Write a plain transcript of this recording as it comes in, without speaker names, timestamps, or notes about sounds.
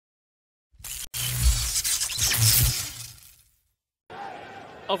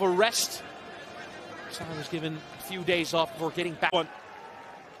of a rest. So I was given a few days off before getting back.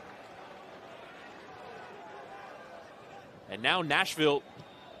 And now Nashville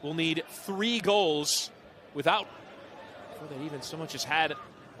will need 3 goals before they even so much as had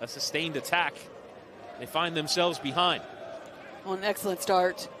a sustained attack. They find themselves behind. Well, an excellent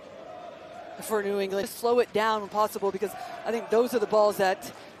start for New England. Slow it down when possible, because I think those are the balls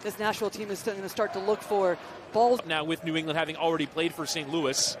that this Nashville team is going to start to look for. Balls now with New England having already played for St.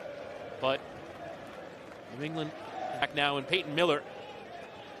 Louis, but New England back now, and Peyton Miller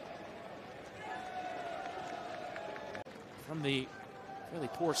from the really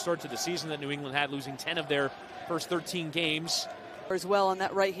poor start to the season that New England had, losing 10 of their first 13 games. As well on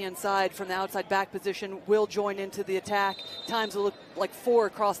that right-hand side from the outside back position will join into the attack. Times will look like 4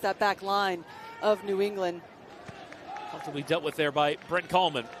 across that back line of New England. Comfortably dealt with there by Brent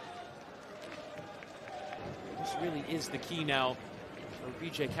Kallman. This really is the key now for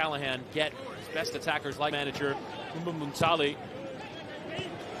BJ Callahan. Get his best attackers like manager Muntali.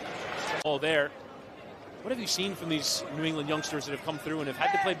 All there. What have you seen from these New England youngsters that have come through and have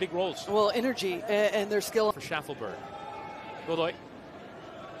had to play big roles? Well, energy and their skill. For Schaffelberg. Godoy.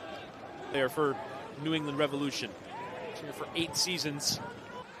 There for New England Revolution. He's here for 8 seasons.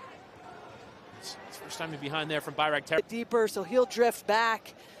 It's first time behind there from Bayraktar. Deeper, so he'll drift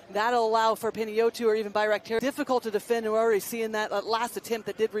back. That'll allow for Piniotu or even Bayraktar. Difficult to defend, and we're already seeing that last attempt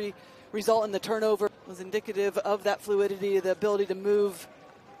that did result in the turnover. It was indicative of that fluidity, the ability to move,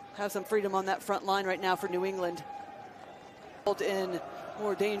 have some freedom on that front line right now for New England. In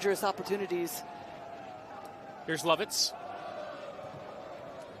more dangerous opportunities. Here's Lovitz.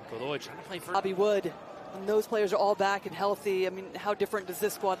 Godoy trying to play for Bobby Wood. And those players are all back and healthy. I mean, how different does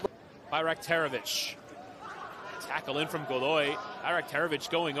this squad look? Bayraktarovic. Tackle in from Godoy. Bayraktarovic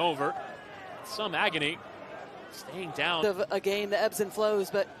going over. Some agony. Staying down. Of a game, the ebbs and flows,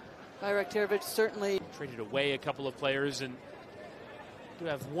 but Bayraktarovic certainly traded away a couple of players, and do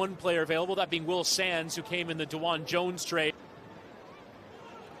have one player available, that being Will Sands, who came in the DeJuan Jones trade.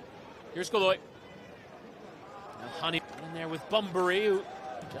 Here's Godoy. Now Honey in there with Bunbury, who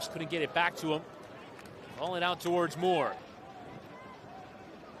just couldn't get it back to him. Calling out towards Moore.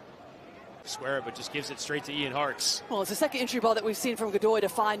 Square it, but just gives it straight to Ian Harkes. Well, it's the second entry ball that we've seen from Godoy to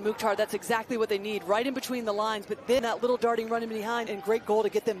find Mukhtar. That's exactly what they need, right in between the lines, but then that little darting run in behind, and great goal to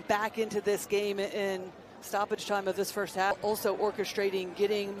get them back into this game in stoppage time of this first half. Also orchestrating,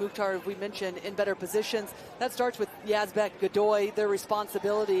 getting Mukhtar, as we mentioned, in better positions. That starts with Yazbek, Godoy, their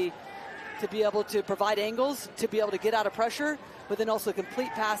responsibility to be able to provide angles, to be able to get out of pressure, but then also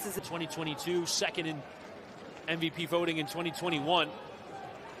complete passes. 2022, second in MVP voting in 2021.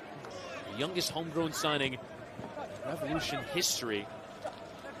 The youngest homegrown signing in Revolution history.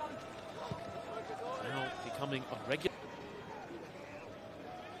 Now becoming a regular.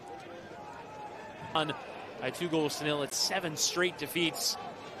 By 2-0. It's 7 straight defeats.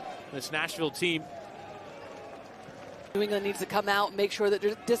 This Nashville team. New England needs to come out, make sure that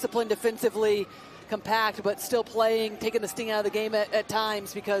they're disciplined defensively, compact, but still playing, taking the sting out of the game at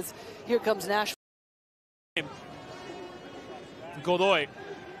times, because here comes Nashville. Godoy.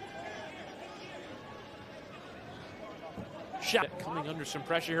 Shot coming under some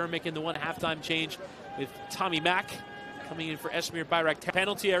pressure here, making the 1 halftime change with Tommy Mack coming in for Esmir Bayraktar.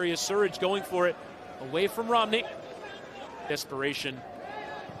 Penalty area, Surridge going for it away from Romney. Desperation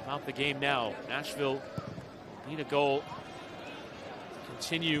about the game now. Nashville need a goal to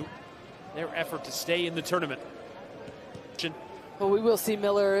continue their effort to stay in the tournament. Well, we will see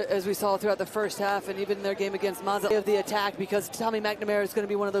Miller, as we saw throughout the first half, and even in their game against Mazda, of the attack, because Tommy McNamara is going to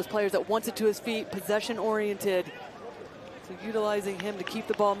be one of those players that wants it to his feet, possession-oriented. So utilizing him to keep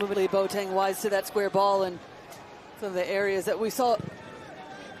the ball moving. Boateng wise to that square ball, and some of the areas that we saw.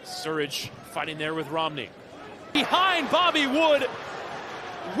 Surridge fighting there with Romney. Behind Bobby Wood.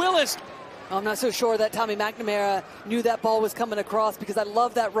 Willis. I'm not so sure that Tommy McNamara knew that ball was coming across, because I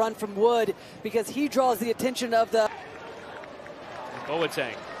love that run from Wood, because he draws the attention of the...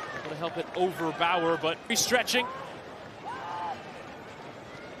 Boateng able to help it over Bauer, but stretching.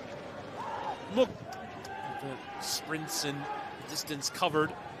 Look, the sprints and distance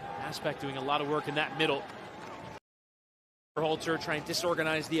covered. Aspect doing a lot of work in that middle. Halter trying to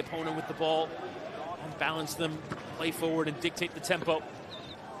disorganize the opponent with the ball, unbalance them, play forward and dictate the tempo.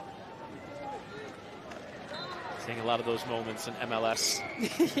 Seeing a lot of those moments in MLS.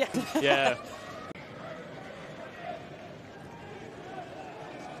 Yeah.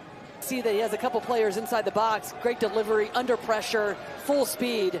 See that he has a couple players inside the box. Great delivery, under pressure, full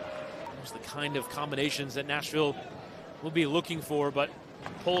speed. Those are the kind of combinations that Nashville will be looking for, but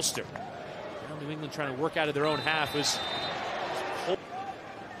Polster. Now New England trying to work out of their own half was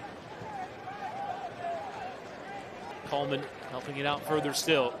Coleman helping it out further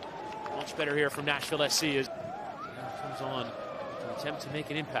still. Much better here from Nashville SC as comes on to attempt to make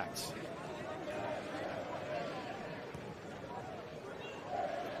an impact.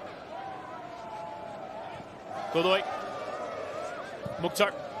 Godoy.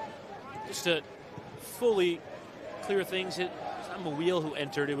 Mukhtar. Just to fully clear things, it's not Mawil who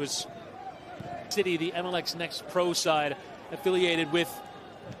entered. It was City, the MLX Next Pro side, affiliated with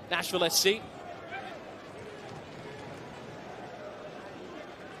Nashville SC.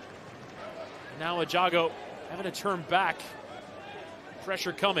 Now Ajago having to turn back.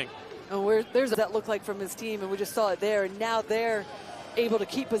 Pressure coming. Oh, there's what that looked like from his team, and we just saw it there. And now they're able to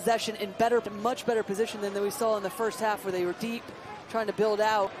keep possession in much better position than we saw in the first half, where they were deep, trying to build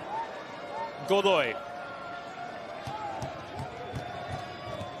out. Godoy.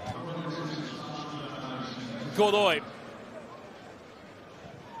 Godoy.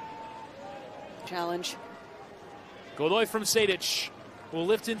 Challenge. Godoy from Sadic will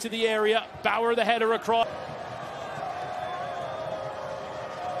lift into the area. Bauer the header across.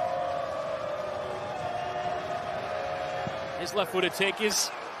 His left-footed take is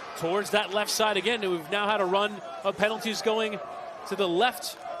towards that left side again. We've now had a run of penalties going to the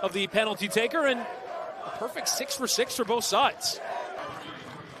left of the penalty taker, and a perfect 6 for 6 for both sides.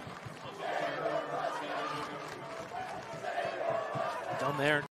 Done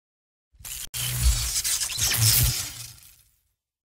there.